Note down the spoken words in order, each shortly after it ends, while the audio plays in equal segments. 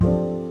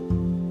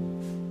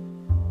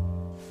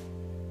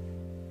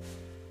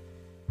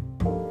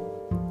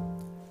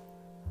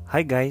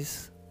Hi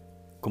guys!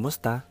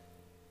 Kumusta?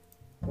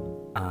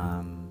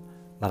 Um,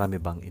 Marami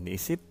bang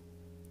iniisip?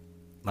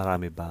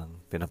 Marami bang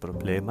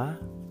pinaproblema?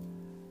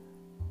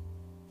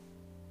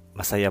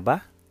 Masaya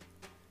ba?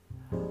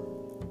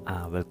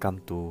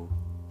 Welcome to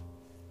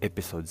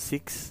episode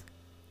 6.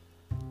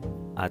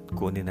 At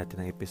kunin natin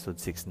ang episode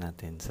 6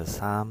 natin sa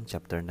Psalm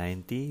chapter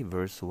 90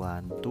 verse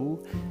 1 to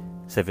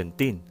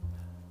 17.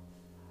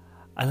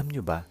 Alam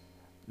nyo ba,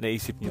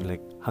 naisip nyo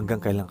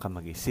hanggang kailan ka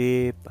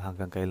mag-isip,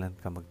 hanggang kailan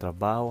ka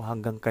magtrabaho,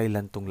 hanggang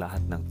kailan tong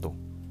lahat ng to?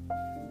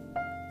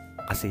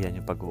 Kasi yan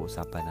yung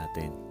pag-uusapan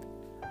natin.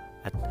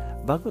 At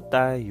bago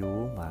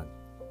tayo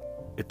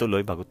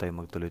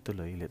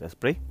magtuloy-tuloy, let us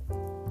pray.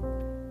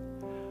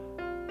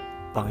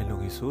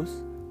 Panginoong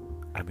Hesus,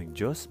 aming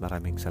Diyos,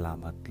 maraming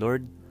salamat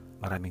Lord.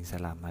 Maraming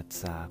salamat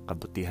sa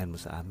kabutihan mo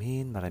sa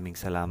amin. Maraming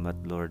salamat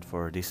Lord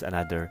for this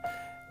another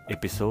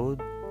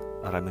episode.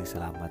 Maraming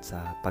salamat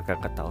sa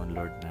pagkakataon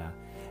Lord na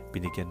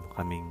binigyan mo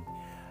kaming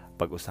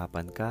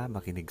pag-usapan ka,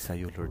 makinig sa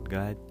iyo Lord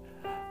God.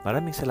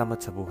 Maraming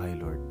salamat sa buhay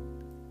Lord.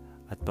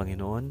 At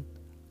Panginoon,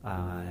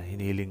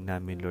 hinihiling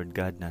namin Lord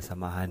God na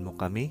samahan mo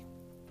kami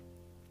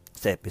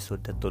sa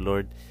episode na to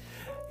Lord.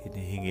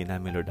 Hinihingi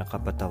namin Lord ang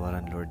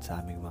kapatawaran Lord sa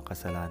aming mga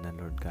kasalanan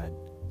Lord God.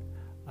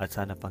 At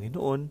sana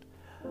Panginoon,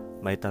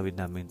 may tawid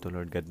namin to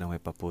Lord God na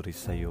may papuri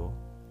sa iyo.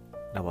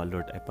 Nawa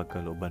Lord ay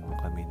pagkalooban mo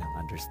kami ng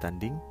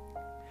understanding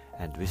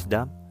and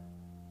wisdom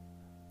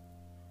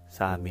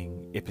sa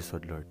aming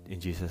episode Lord.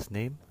 In Jesus'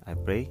 name, I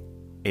pray.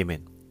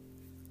 Amen.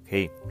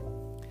 Okay.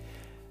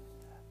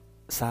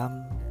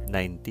 Psalm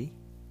 90.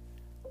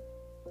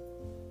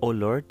 O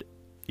Lord,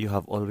 you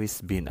have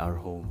always been our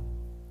home.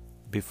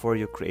 Before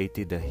you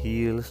created the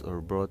hills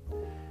or brought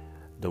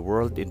the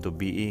world into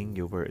being,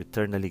 you were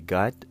eternally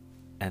God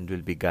and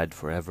will be God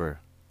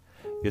forever.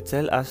 You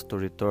tell us to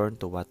return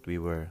to what we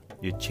were.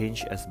 You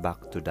change us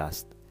back to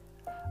dust.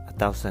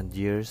 1,000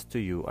 years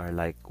to you are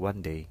like one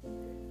day.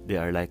 They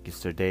are like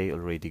yesterday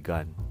already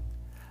gone.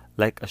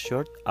 Like a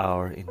short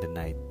hour in the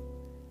night.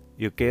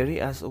 You carry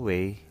us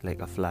away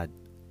like a flood.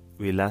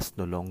 We last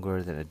no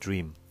longer than a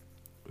dream.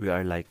 We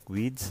are like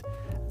weeds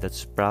that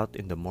sprout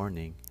in the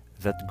morning,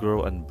 that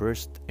grow and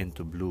burst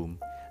into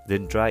bloom,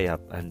 then dry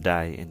up and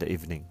die in the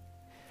evening.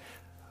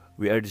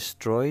 We are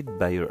destroyed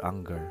by your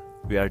anger.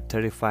 We are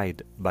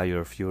terrified by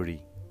your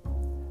fury.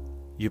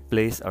 You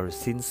place our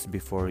sins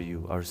before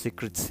you, our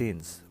secret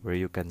sins, where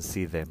you can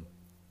see them.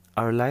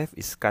 Our life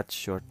is cut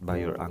short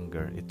by your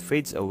anger. It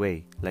fades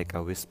away like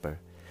a whisper.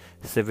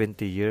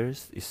 70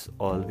 years is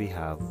all we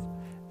have.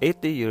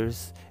 80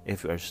 years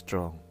if we are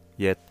strong.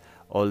 Yet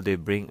all they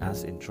bring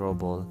us in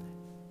trouble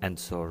and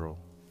sorrow.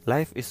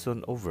 Life is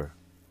soon over,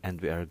 and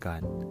we are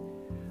gone.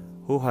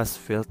 Who has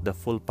felt the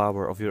full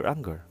power of your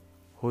anger?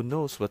 Who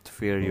knows what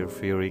fear your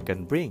fury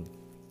can bring?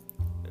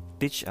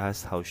 Teach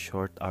us how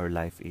short our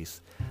life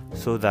is,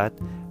 so that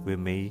we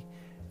may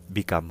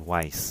become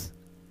wise.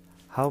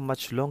 How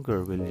much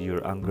longer will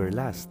your anger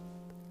last?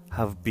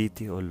 Have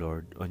pity, O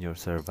Lord, on your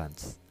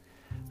servants.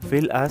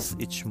 Fill us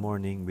each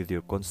morning with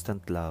your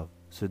constant love,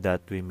 so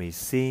that we may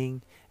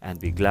sing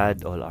and be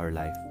glad all our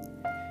life.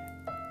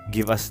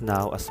 Give us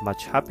now as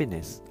much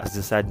happiness as the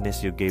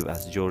sadness you gave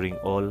us during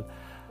all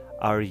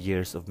our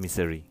years of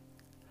misery.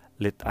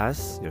 Let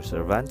us, your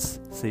servants,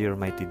 see your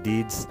mighty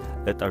deeds.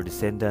 Let our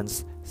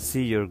descendants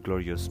see your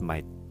glorious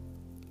might.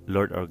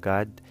 Lord our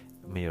God,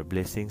 may your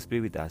blessings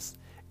be with us.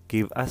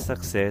 Give us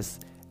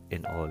success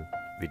in all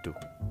we do.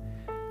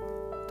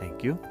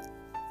 Thank you.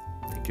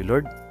 Thank you,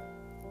 Lord.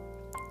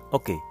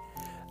 Okay.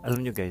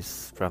 Alam nyo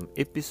guys, from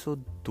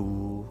episode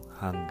 2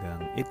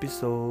 hanggang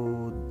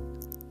episode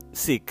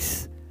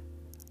 6,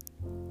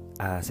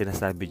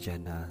 sinasabi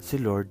dyan na si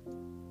Lord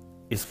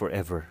is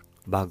forever.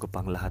 Bago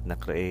pang lahat na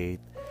create,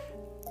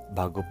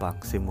 bago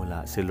pang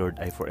simula, si Lord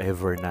ay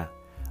forever na.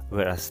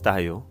 Whereas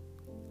tayo,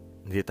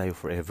 hindi tayo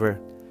forever.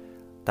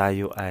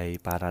 Tayo ay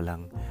para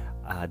lang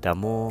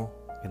damo,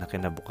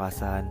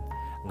 kinabukasan,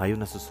 ngayon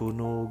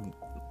nasusunog,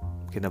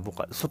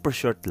 super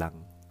short lang,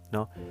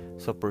 no?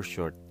 Super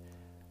short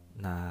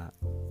na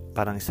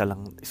parang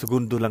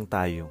segundo lang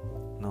tayo,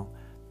 no?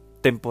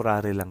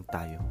 Temporary lang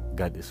tayo.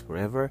 God is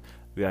forever,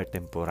 we are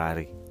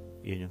temporary.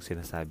 Yun yung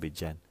sinasabi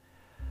diyan.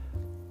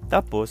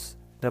 Tapos,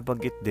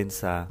 nabanggit din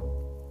sa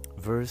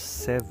verse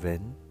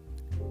 7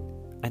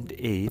 and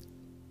 8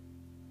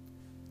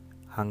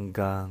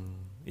 hanggang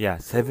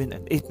 7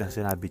 and 8 na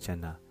sinabi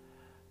diyan na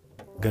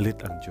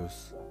galit ang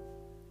Diyos.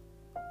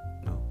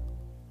 No?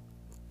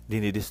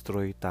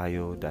 Dinidestroy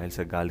tayo dahil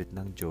sa galit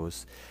ng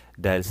Diyos,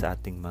 dahil sa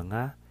ating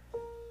mga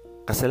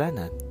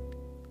kasalanan.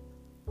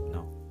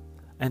 No?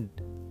 And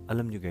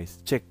alam nyo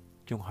guys, check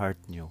yung heart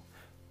nyo.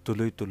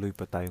 Tuloy-tuloy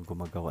pa tayong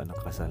gumagawa ng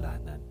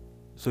kasalanan.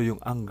 So yung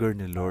anger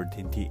ni Lord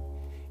hindi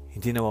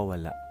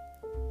nawawala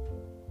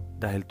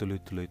dahil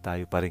tuloy-tuloy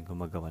tayo pa rin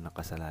gumagawa ng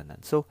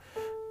kasalanan. So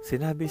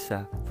sinabi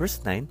sa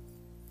verse 9,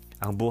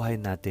 ang buhay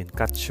natin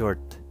cut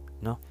short,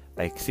 no?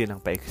 Paiksi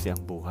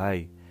ang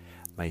buhay.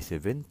 May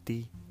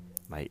 70,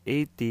 may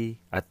 80,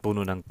 at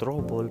puno ng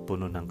trouble,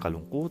 puno ng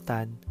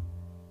kalungkutan.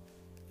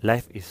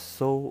 Life is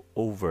so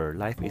over.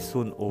 Life is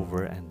soon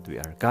over and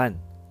we are gone.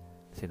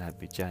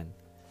 Sinabi dyan.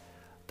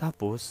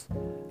 Tapos,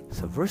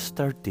 sa verse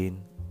 12,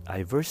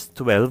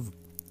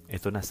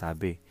 ito na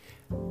sabi,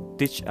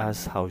 teach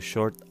us how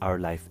short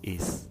our life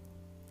is.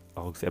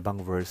 O sa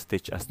ibang verse,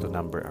 teach us to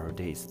number our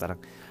days.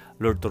 Parang,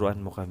 Lord,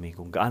 turuan mo kami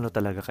kung gaano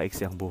talaga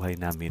kaiksi ang buhay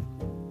namin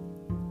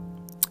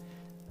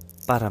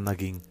para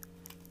maging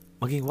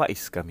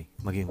wise kami.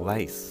 Maging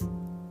wise.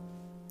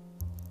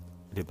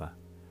 Diba?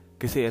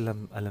 Kasi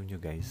alam nyo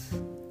guys,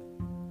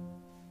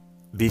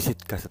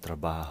 visit ka sa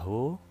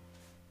trabaho,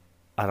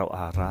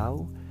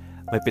 araw-araw,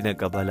 may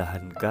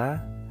pinag-abalahan ka,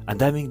 ang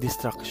daming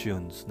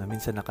distractions na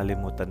minsan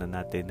nakalimutan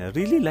na natin na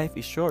really life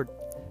is short.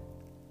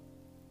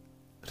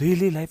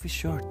 Really life is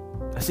short.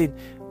 As in,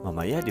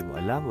 mamaya di mo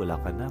alam,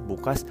 wala ka na.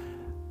 Bukas,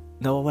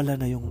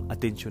 nawawala na yung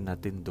attention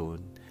natin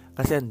doon.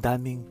 Kasi ang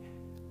daming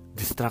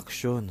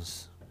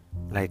distractions.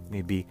 Like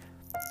maybe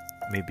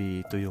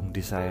ito yung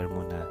desire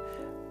mo na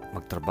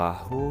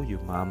magtrabaho,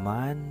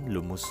 yumaman,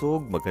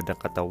 lumusog, magandang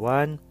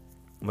katawan,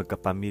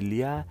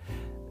 magkapamilya,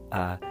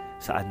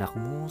 sa anak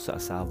mo,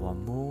 sa asawa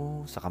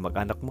mo, sa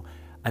kamag-anak mo.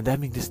 Ang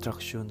daming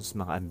distractions,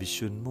 mga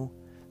ambisyon mo.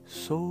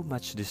 So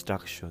much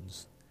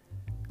distractions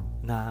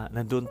na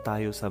nandun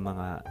tayo sa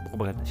mga,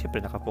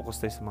 siyempre nakapokus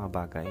tayo sa mga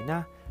bagay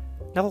na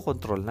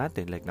nakokontrol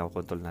natin. Like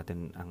nakokontrol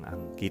natin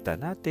ang kita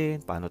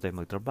natin, paano tayo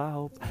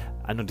magtrabaho,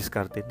 anong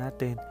diskarte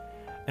natin.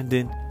 And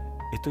then,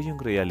 ito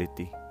yung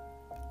reality.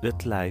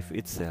 That life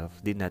itself,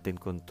 di natin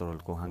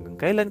control kung hanggang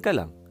kailan ka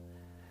lang.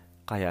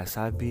 Kaya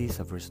sabi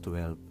sa verse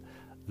 12,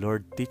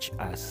 Lord, teach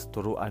us,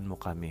 turuan mo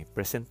kami.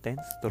 Present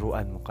tense,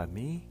 turuan mo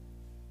kami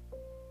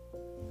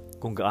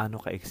kung gaano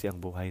kaiksi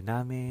ang buhay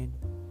namin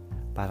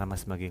para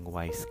mas maging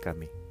wise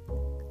kami.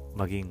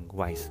 Maging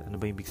wise. Ano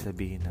ba ibig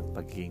sabihin ng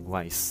pagiging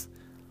wise?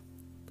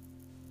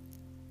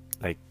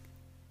 Like,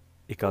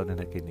 ikaw na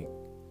nakinig.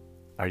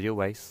 Are you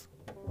wise?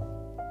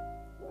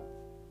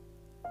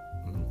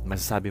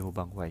 Masasabi mo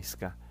bang wise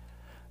ka?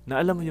 Na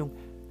alam mo yung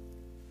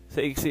sa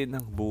iksi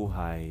ng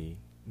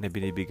buhay na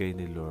binibigay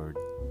ni Lord,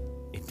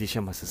 hindi siya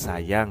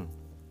masasayang.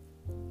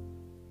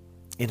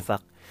 In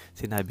fact,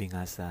 sinabi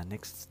nga sa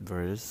next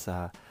verse,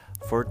 sa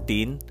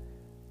 14,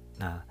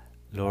 na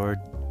Lord,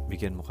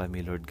 bigyan mo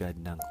kami, Lord God,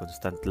 ng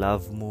constant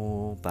love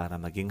mo para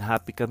maging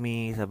happy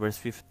kami sa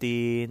verse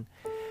 15.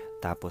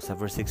 Tapos sa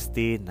verse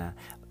 16 na,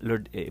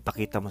 Lord,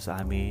 ipakita mo sa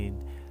amin,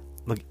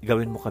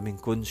 gawin mo kaming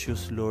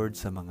conscious, Lord,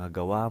 sa mga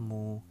gawa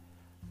mo.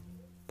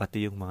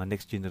 Pati yung mga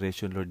next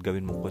generation, Lord,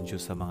 gawin mo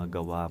conscious sa mga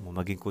gawa mo.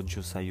 Maging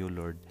conscious sa iyo,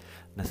 Lord.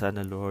 Na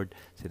sana, Lord,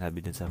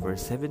 sinabi din sa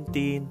verse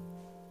 17,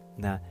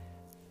 na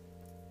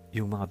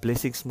yung mga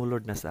blessings mo,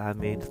 Lord, nasa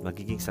amin, at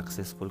magiging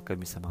successful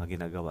kami sa mga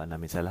ginagawa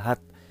namin, sa lahat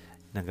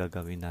na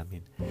gagawin namin.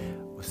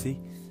 O see,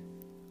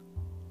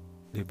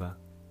 diba?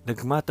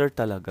 Nagmatter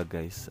talaga,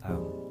 guys,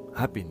 ang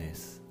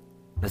happiness.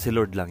 Na si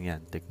Lord lang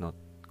yan, take note.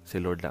 Si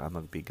Lord lang ang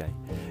magbigay.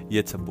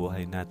 Yet sa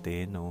buhay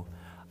natin, no,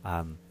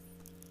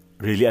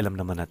 really alam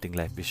naman nating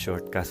life is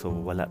short, kaso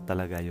wala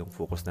talaga yung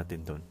focus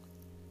natin doon.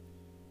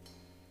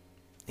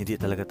 Hindi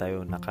talaga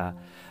tayo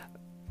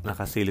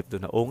nakasilip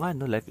doon na, nga,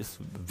 no, life is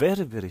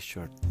very, very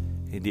short.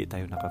 Hindi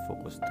tayo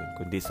nakafocus doon,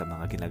 kundi sa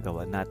mga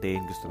ginagawa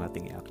natin, gusto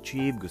nating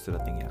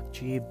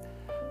i-achieve.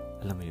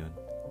 Alam mo yun.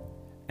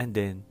 And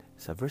then,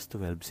 sa verse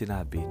 12,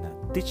 sinabi na,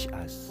 teach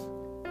us.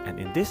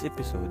 And in this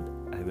episode,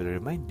 I will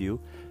remind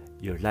you,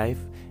 your life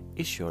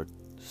is short,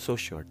 so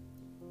short,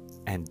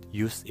 and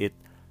use it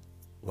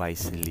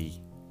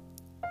wisely.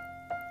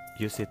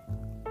 Use it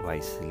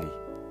wisely.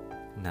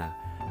 Na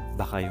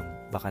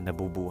baka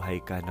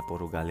nabubuhay ka na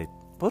puro galit.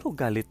 Puro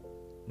galit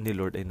ni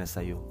Lord ay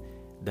nasa iyo.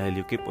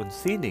 Dahil you keep on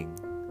sinning.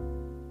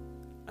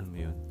 Ano mo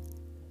yun?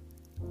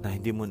 Na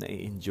hindi mo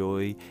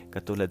na-enjoy,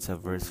 katulad sa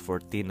verse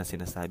 14 na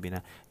sinasabi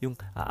na yung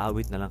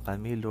aawit na lang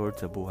kami, Lord,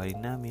 sa buhay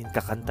namin.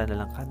 Kakanta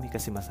na lang kami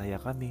kasi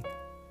masaya kami.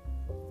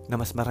 Na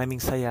mas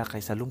maraming saya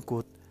kaysa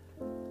lungkot.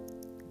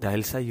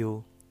 Dahil sa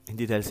iyo,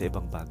 hindi dahil sa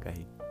ibang bagay.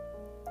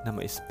 Na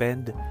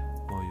ma-spend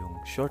mo yung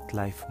short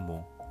life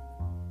mo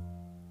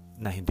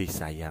na hindi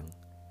sayang.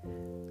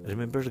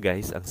 Remember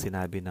guys, ang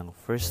sinabi ng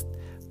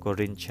 1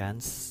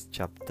 Corinthians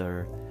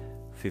chapter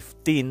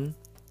 15,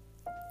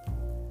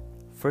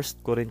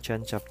 1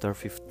 Corinthians chapter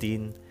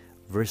 15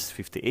 verse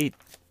 58.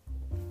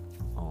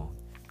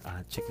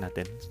 Check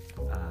natin.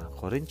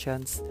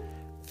 Corinthians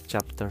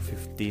chapter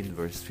 15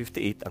 verse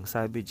 58, ang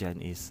sabi dyan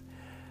is,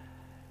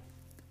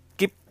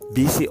 keep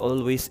busy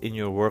always in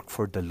your work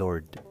for the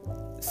Lord,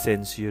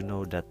 since you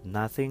know that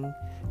nothing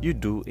you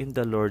do in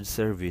the Lord's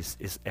service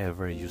is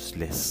ever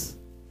useless.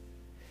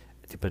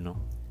 Diba no?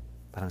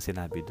 Parang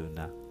sinabi doon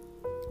na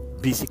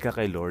busy ka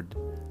kay Lord,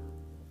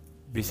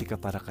 busy ka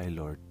para kay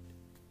Lord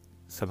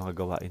sa mga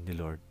gawain ni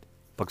Lord,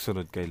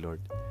 pagsunod kay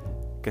Lord,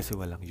 kasi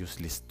walang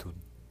useless dun.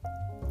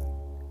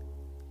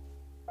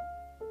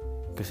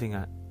 Kasi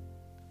nga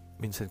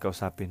minsan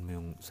kausapin mo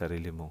yung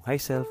sarili mo, hi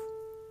self,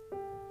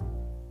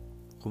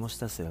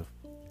 kumusta self?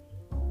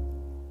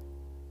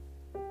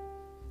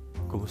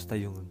 Kumusta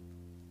yung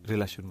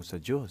relasyon mo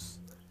sa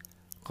Diyos?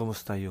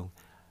 Kumusta yung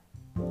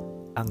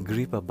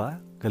Angry pa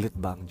ba? Galit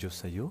ba ang Diyos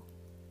sa'yo?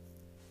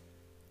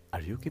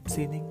 Are you keep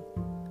sinning?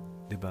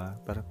 Diba?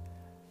 Parang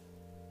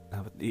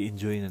dapat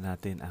i-enjoy na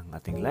natin ang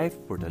ating life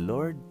for the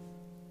Lord.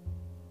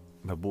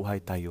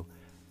 Mabuhay tayo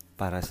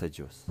para sa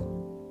Diyos.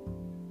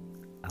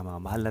 Ang mga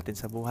mahal natin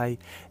sa buhay,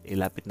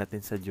 ilapit natin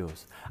sa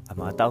Diyos.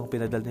 Ang mga taong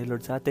pinadala ni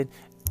Lord sa atin,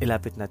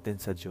 ilapit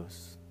natin sa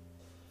Diyos.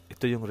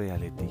 Ito yung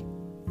reality.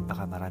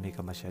 Baka marami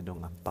ka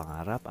masyadong ang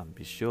pangarap,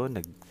 ambisyon,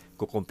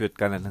 nagko-compute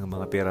ka na ng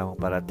mga pera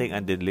mong parating,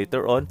 and then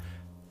later on,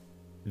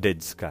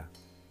 deads ka.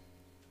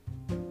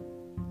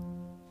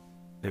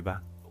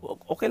 Diba?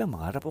 Okay lang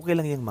mangarap, okay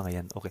lang yung mga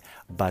yan. Okay.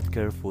 But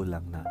careful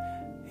lang na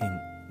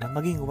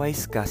maging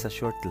wise ka sa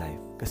short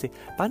life. Kasi,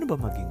 paano ba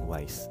maging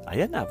wise?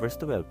 Ayan na,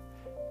 verse 12.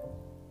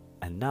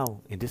 And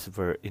now, in this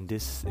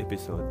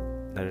episode,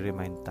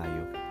 nare-remind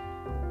tayo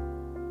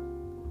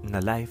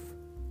na life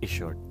is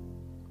short.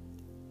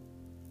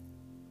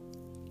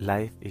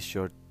 Life is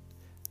short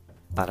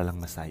para lang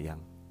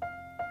masayang.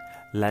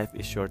 Life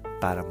is short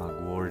para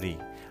mag-worry.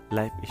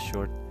 Life is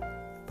short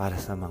para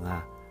sa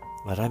mga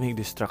maraming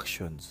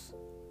distractions.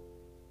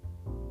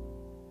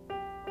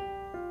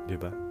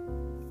 Diba?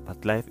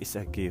 But life is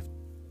a gift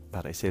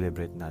para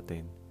i-celebrate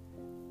natin.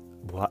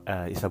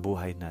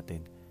 Isabuhay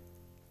natin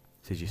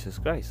si Jesus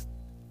Christ.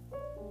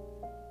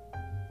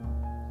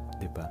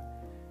 Diba?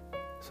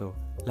 So,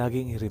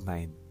 laging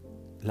i-remind,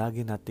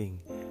 lagi nating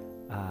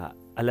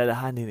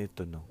alalahanin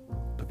ito, no?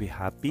 To be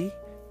happy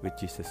with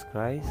Jesus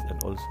Christ and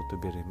also to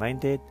be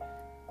reminded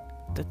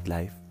that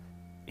life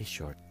is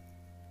short.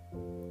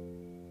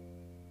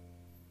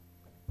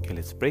 Okay,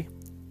 let's pray.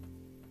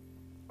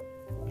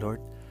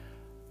 Lord,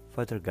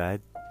 Father God,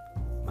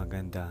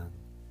 magandang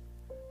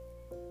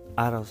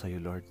araw sa iyo,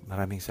 Lord.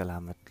 Maraming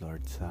salamat,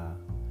 Lord, sa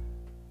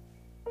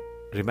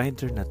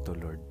reminder na to,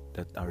 Lord,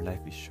 that our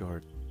life is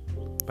short,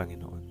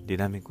 Panginoon.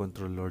 Di namin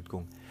control, Lord,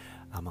 kung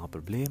ang mga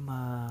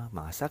problema,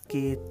 mga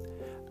sakit,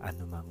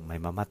 ano mang may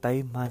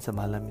mamatay man sa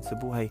mahal namin sa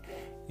buhay,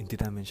 hindi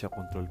namin siya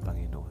control,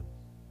 Panginoon.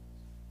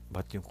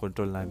 But yung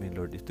control namin,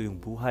 Lord, ito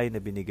yung buhay na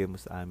binigay mo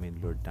sa amin,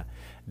 Lord, na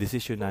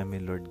decision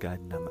namin, Lord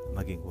God, na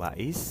maging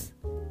wais,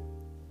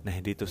 na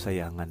hindi ito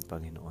sayangan,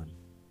 Panginoon.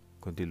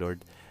 Kundi,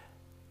 Lord,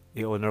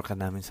 i-honor ka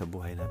namin sa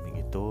buhay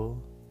namin ito.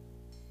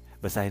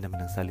 Basahin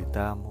naman ang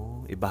salita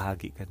mo,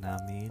 ibahagi ka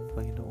namin,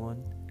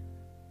 Panginoon.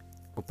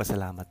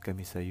 Magpasalamat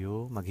kami sa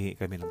iyo, maghingi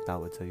kami ng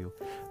tawad sa iyo.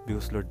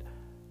 Because, Lord,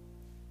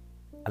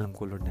 alam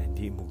ko, Lord, na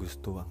hindi mo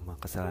gusto ang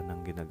mga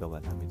kasalanang ginagawa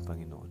namin,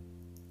 Panginoon.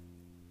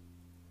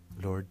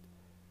 Lord,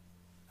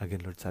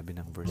 again, Lord, sabi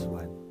ng verse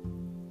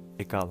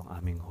 1, ikaw ang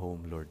aming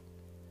home, Lord.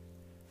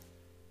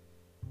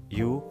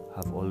 You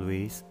have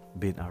always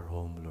been our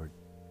home, Lord.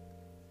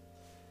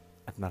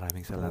 At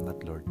maraming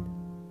salamat, Lord,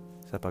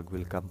 sa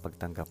pag-welcome,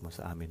 pagtanggap mo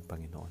sa amin,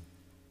 Panginoon.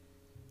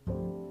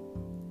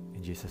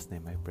 In Jesus'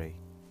 name I pray.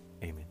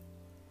 Amen.